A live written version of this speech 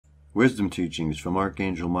Wisdom Teachings from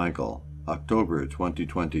Archangel Michael, October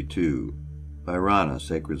 2022, by Ronna,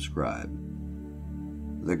 Sacred Scribe.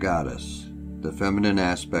 The Goddess, the feminine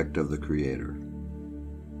aspect of the Creator.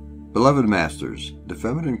 Beloved Masters, the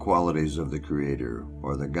feminine qualities of the Creator,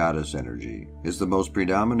 or the Goddess energy, is the most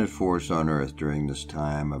predominant force on earth during this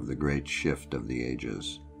time of the great shift of the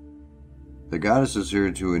ages. The Goddess is here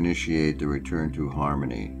to initiate the return to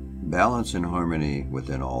harmony, balance and harmony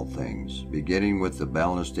within all things, beginning with the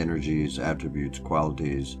balanced energies, attributes,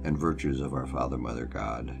 qualities, and virtues of our Father, Mother,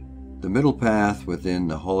 God. The middle path within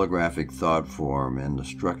the holographic thought form and the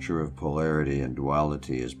structure of polarity and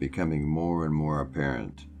duality is becoming more and more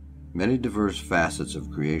apparent. Many diverse facets of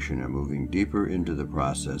creation are moving deeper into the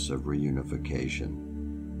process of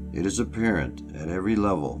reunification. It is apparent at every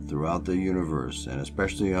level throughout the universe, and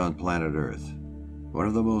especially on planet Earth. One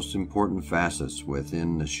of the most important facets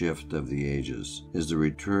within the shift of the ages is the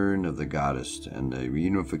return of the Goddess and the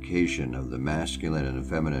reunification of the masculine and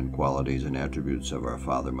feminine qualities and attributes of our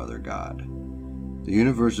Father, Mother, God. The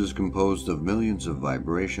universe is composed of millions of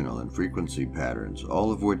vibrational and frequency patterns,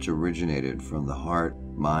 all of which originated from the heart,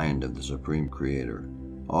 mind of the Supreme Creator.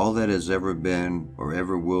 All that has ever been or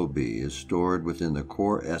ever will be is stored within the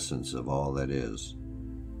core essence of all that is.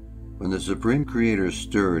 When the Supreme Creator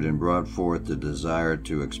stirred and brought forth the desire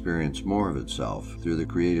to experience more of itself through the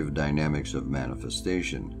creative dynamics of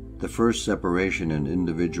manifestation, the first separation and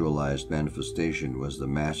individualized manifestation was the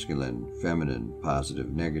masculine, feminine,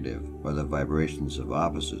 positive, negative, or the vibrations of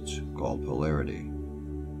opposites, called polarity.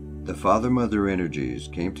 The Father-Mother energies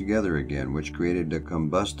came together again, which created a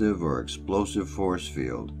combustive or explosive force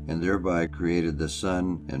field, and thereby created the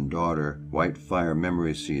Son and Daughter white fire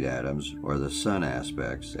memory seed atoms, or the Sun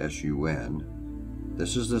aspects, S-U-N.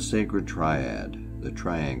 This is the sacred triad, the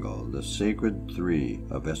triangle, the sacred three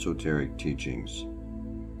of esoteric teachings.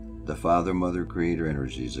 The Father-Mother Creator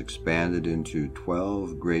energies expanded into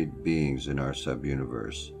 12 great beings in our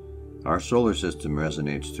sub-universe. Our solar system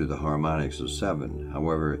resonates to the harmonics of 7,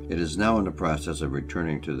 however, it is now in the process of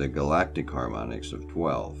returning to the galactic harmonics of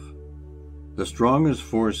 12. The strongest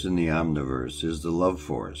force in the omniverse is the love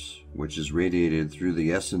force, which is radiated through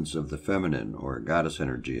the essence of the feminine or goddess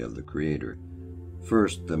energy of the Creator.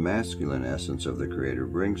 First, the masculine essence of the Creator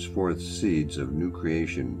brings forth seeds of new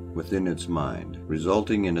creation within its mind,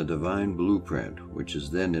 resulting in a divine blueprint, which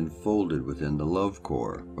is then enfolded within the love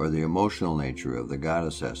core, or the emotional nature of the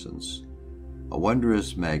goddess essence. A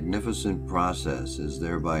wondrous, magnificent process is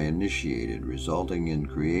thereby initiated, resulting in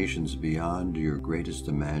creations beyond your greatest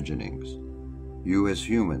imaginings. You as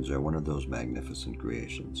humans are one of those magnificent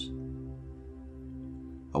creations.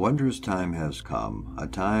 A wondrous time has come, a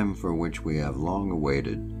time for which we have long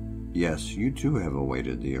awaited. Yes, you too have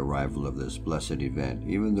awaited the arrival of this blessed event,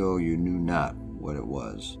 even though you knew not what it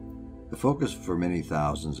was. The focus for many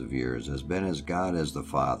thousands of years has been as God as the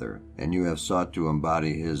Father, and you have sought to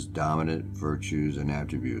embody His dominant virtues and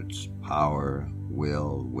attributes, power,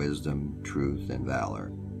 will, wisdom, truth, and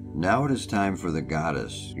valor. Now it is time for the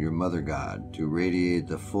Goddess, your Mother God, to radiate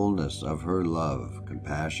the fullness of her love,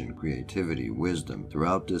 compassion, creativity, wisdom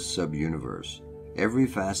throughout this sub-universe. Every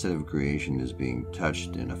facet of creation is being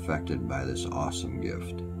touched and affected by this awesome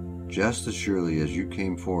gift. Just as surely as you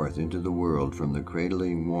came forth into the world from the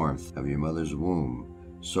cradling warmth of your mother's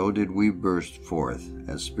womb, so did we burst forth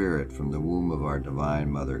as spirit from the womb of our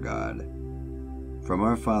Divine Mother God. From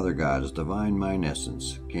our Father God's divine mind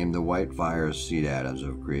essence came the white fire seed atoms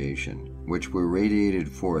of creation, which were radiated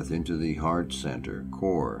forth into the heart center,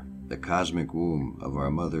 core, the cosmic womb of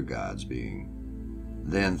our Mother God's being.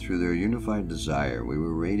 Then, through their unified desire, we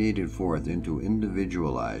were radiated forth into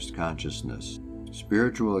individualized consciousness,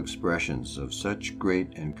 spiritual expressions of such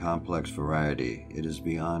great and complex variety it is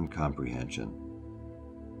beyond comprehension.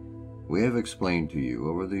 We have explained to you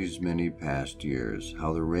over these many past years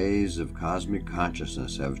how the rays of cosmic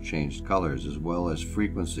consciousness have changed colors as well as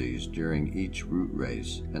frequencies during each root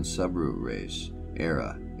race and subroot race,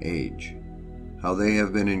 era, age, how they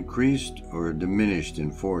have been increased or diminished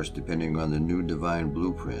in force depending on the new divine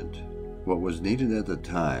blueprint, what was needed at the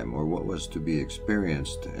time or what was to be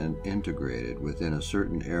experienced and integrated within a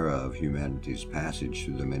certain era of humanity's passage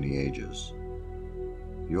through the many ages.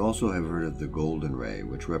 You also have heard of the golden ray,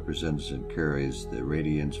 which represents and carries the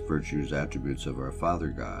radiance, virtues, attributes of our Father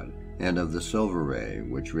God, and of the silver ray,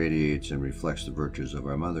 which radiates and reflects the virtues of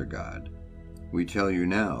our Mother God. We tell you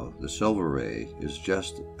now, the silver ray is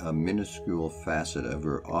just a minuscule facet of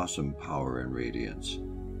her awesome power and radiance.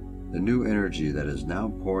 The new energy that is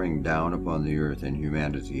now pouring down upon the earth and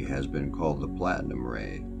humanity has been called the platinum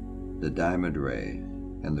ray, the diamond ray,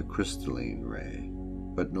 and the crystalline ray.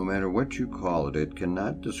 But no matter what you call it, it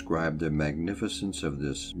cannot describe the magnificence of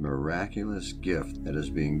this miraculous gift that is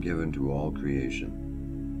being given to all creation.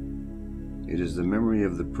 It is the memory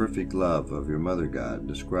of the perfect love of your Mother God,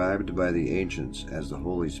 described by the ancients as the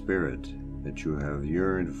Holy Spirit, that you have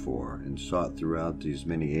yearned for and sought throughout these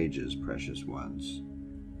many ages, precious ones.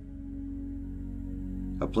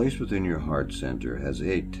 A place within your heart center has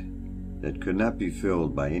ached that could not be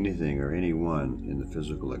filled by anything or anyone in the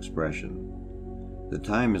physical expression. The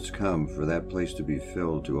time has come for that place to be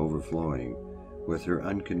filled to overflowing with her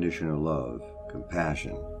unconditional love,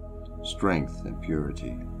 compassion, strength, and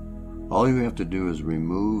purity. All you have to do is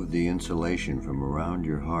remove the insulation from around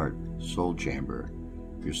your heart, soul chamber,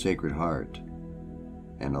 your sacred heart,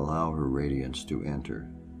 and allow her radiance to enter.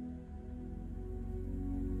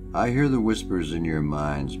 I hear the whispers in your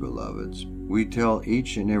minds, beloveds. We tell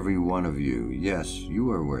each and every one of you, yes,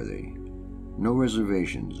 you are worthy. No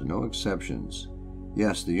reservations, no exceptions.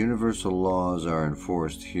 Yes, the universal laws are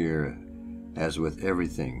enforced here as with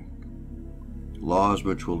everything. Laws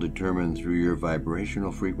which will determine through your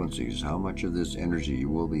vibrational frequencies how much of this energy you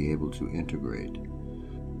will be able to integrate.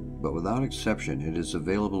 But without exception, it is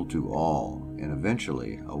available to all, and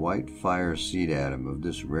eventually a white fire seed atom of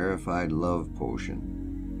this rarefied love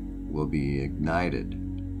potion will be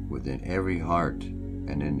ignited within every heart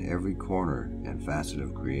and in every corner and facet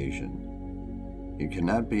of creation. It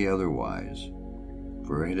cannot be otherwise,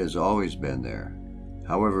 for it has always been there.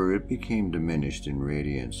 However, it became diminished in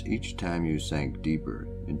radiance each time you sank deeper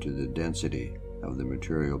into the density of the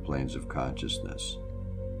material planes of consciousness.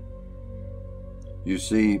 You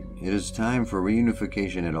see, it is time for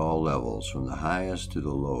reunification at all levels, from the highest to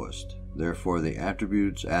the lowest. Therefore, the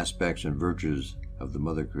attributes, aspects, and virtues of the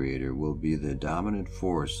Mother Creator will be the dominant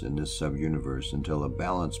force in this sub-universe until a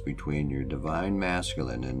balance between your divine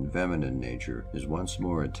masculine and feminine nature is once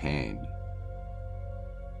more attained.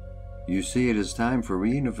 You see, it is time for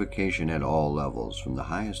reunification at all levels, from the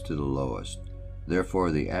highest to the lowest.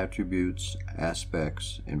 Therefore, the attributes,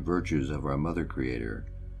 aspects, and virtues of our Mother Creator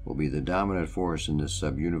will be the dominant force in this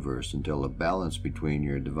sub-universe until a balance between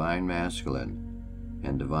your divine masculine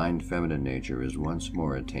and divine feminine nature is once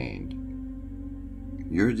more attained.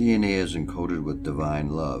 Your DNA is encoded with divine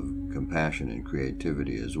love, compassion, and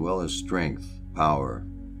creativity, as well as strength, power,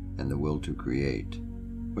 and the will to create,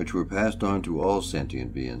 which were passed on to all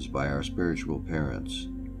sentient beings by our spiritual parents.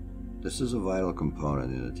 This is a vital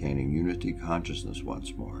component in attaining unity consciousness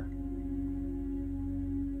once more.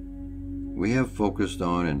 We have focused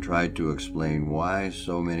on and tried to explain why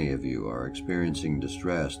so many of you are experiencing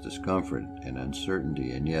distress, discomfort, and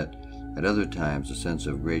uncertainty, and yet, at other times, a sense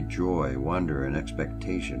of great joy, wonder, and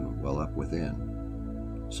expectation well up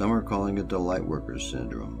within. Some are calling it the Lightworkers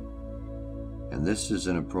Syndrome, and this is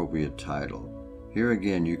an appropriate title. Here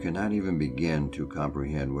again, you cannot even begin to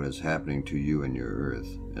comprehend what is happening to you and your Earth,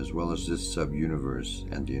 as well as this sub-universe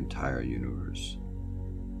and the entire universe.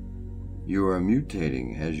 You are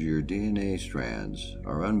mutating as your DNA strands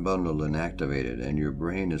are unbundled and activated, and your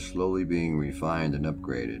brain is slowly being refined and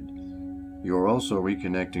upgraded. You are also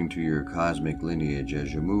reconnecting to your cosmic lineage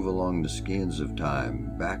as you move along the skeins of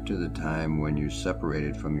time, back to the time when you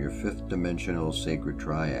separated from your fifth-dimensional sacred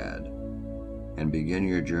triad, and begin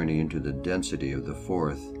your journey into the density of the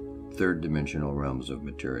fourth, third-dimensional realms of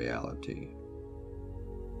materiality.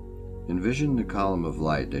 Envision the column of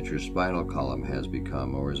light that your spinal column has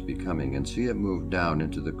become or is becoming, and see it move down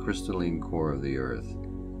into the crystalline core of the earth.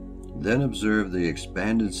 Then observe the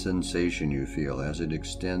expanded sensation you feel as it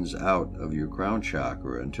extends out of your crown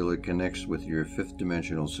chakra until it connects with your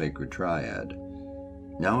fifth-dimensional sacred triad.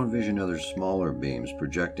 Now envision other smaller beams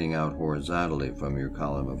projecting out horizontally from your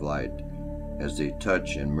column of light as they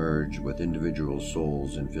touch and merge with individual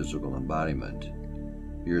souls in physical embodiment.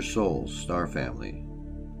 Your souls, star family,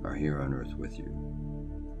 are here on Earth with you.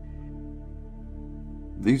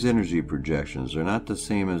 These energy projections are not the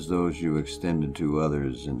same as those you extended to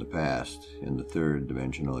others in the past in the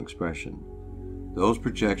third-dimensional expression. Those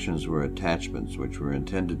projections were attachments which were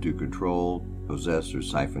intended to control, possess, or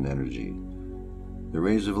siphon energy. The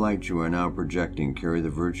rays of light you are now projecting carry the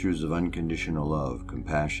virtues of unconditional love,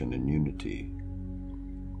 compassion, and unity.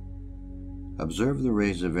 Observe the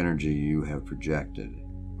rays of energy you have projected,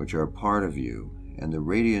 which are part of you, and the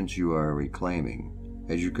radiance you are reclaiming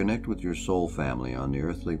as you connect with your soul family on the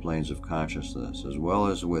earthly planes of consciousness, as well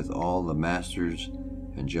as with all the masters,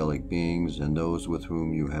 angelic beings, and those with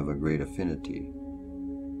whom you have a great affinity.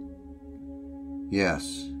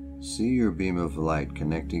 Yes, see your beam of light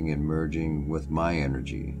connecting and merging with my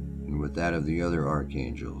energy and with that of the other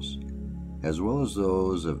archangels, as well as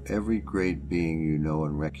those of every great being you know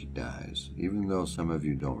and recognize, even though some of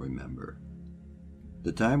you don't remember.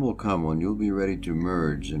 The time will come when you'll be ready to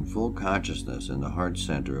merge in full consciousness in the heart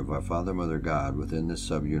center of our Father, Mother, God within this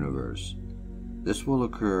sub-universe. This will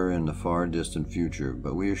occur in the far distant future,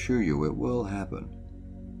 but we assure you it will happen.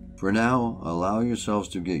 For now, allow yourselves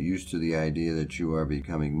to get used to the idea that you are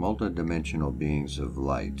becoming multidimensional beings of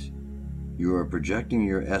light. You are projecting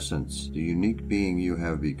your essence, the unique being you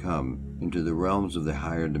have become, into the realms of the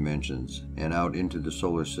higher dimensions and out into the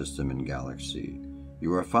solar system and galaxy.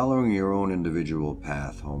 You are following your own individual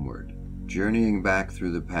path homeward, journeying back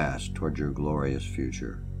through the past toward your glorious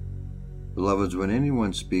future. Beloveds, when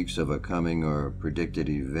anyone speaks of a coming or predicted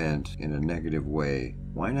event in a negative way,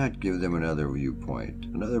 why not give them another viewpoint,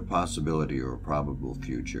 another possibility or probable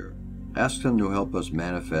future? Ask them to help us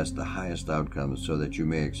manifest the highest outcomes so that you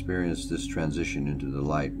may experience this transition into the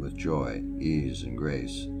light with joy, ease, and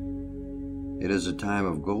grace. It is a time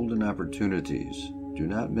of golden opportunities. Do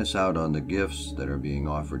not miss out on the gifts that are being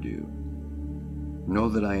offered you. Know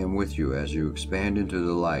that I am with you as you expand into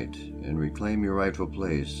the light and reclaim your rightful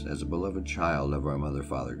place as a beloved child of our Mother,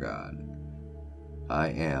 Father, God. I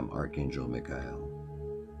am Archangel Michael.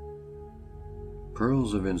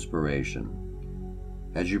 Pearls of Inspiration.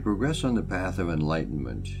 As you progress on the path of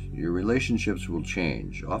enlightenment, your relationships will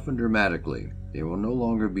change, often dramatically. They will no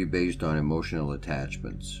longer be based on emotional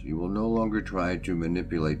attachments. You will no longer try to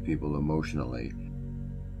manipulate people emotionally,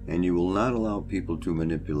 and you will not allow people to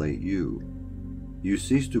manipulate you. You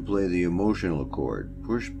cease to play the emotional chord,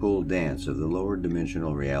 push-pull dance of the lower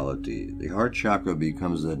dimensional reality. The heart chakra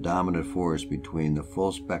becomes the dominant force between the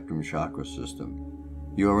full spectrum chakra system.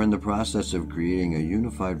 You are in the process of creating a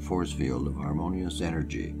unified force field of harmonious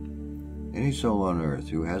energy. Any soul on earth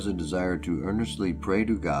who has a desire to earnestly pray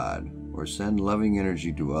to God or send loving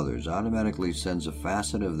energy to others automatically sends a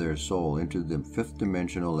facet of their soul into the fifth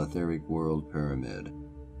dimensional etheric world pyramid.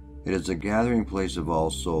 It is a gathering place of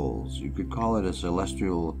all souls. You could call it a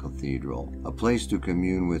celestial cathedral, a place to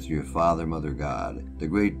commune with your Father, Mother, God, the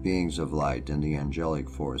great beings of light, and the angelic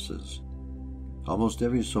forces. Almost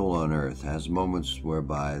every soul on earth has moments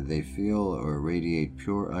whereby they feel or radiate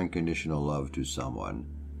pure unconditional love to someone.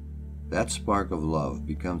 That spark of love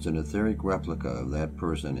becomes an etheric replica of that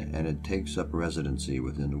person, and it takes up residency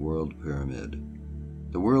within the world pyramid.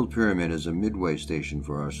 The world pyramid is a midway station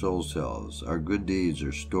for our soul selves. Our good deeds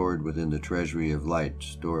are stored within the treasury of light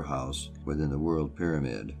storehouse within the world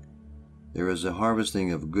pyramid. There is a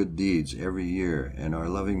harvesting of good deeds every year, and our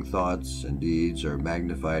loving thoughts and deeds are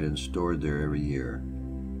magnified and stored there every year.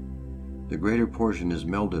 The greater portion is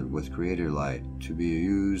melded with Creator light to be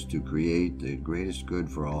used to create the greatest good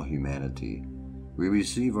for all humanity. We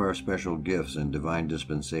receive our special gifts and divine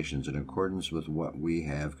dispensations in accordance with what we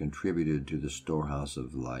have contributed to the storehouse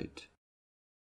of light.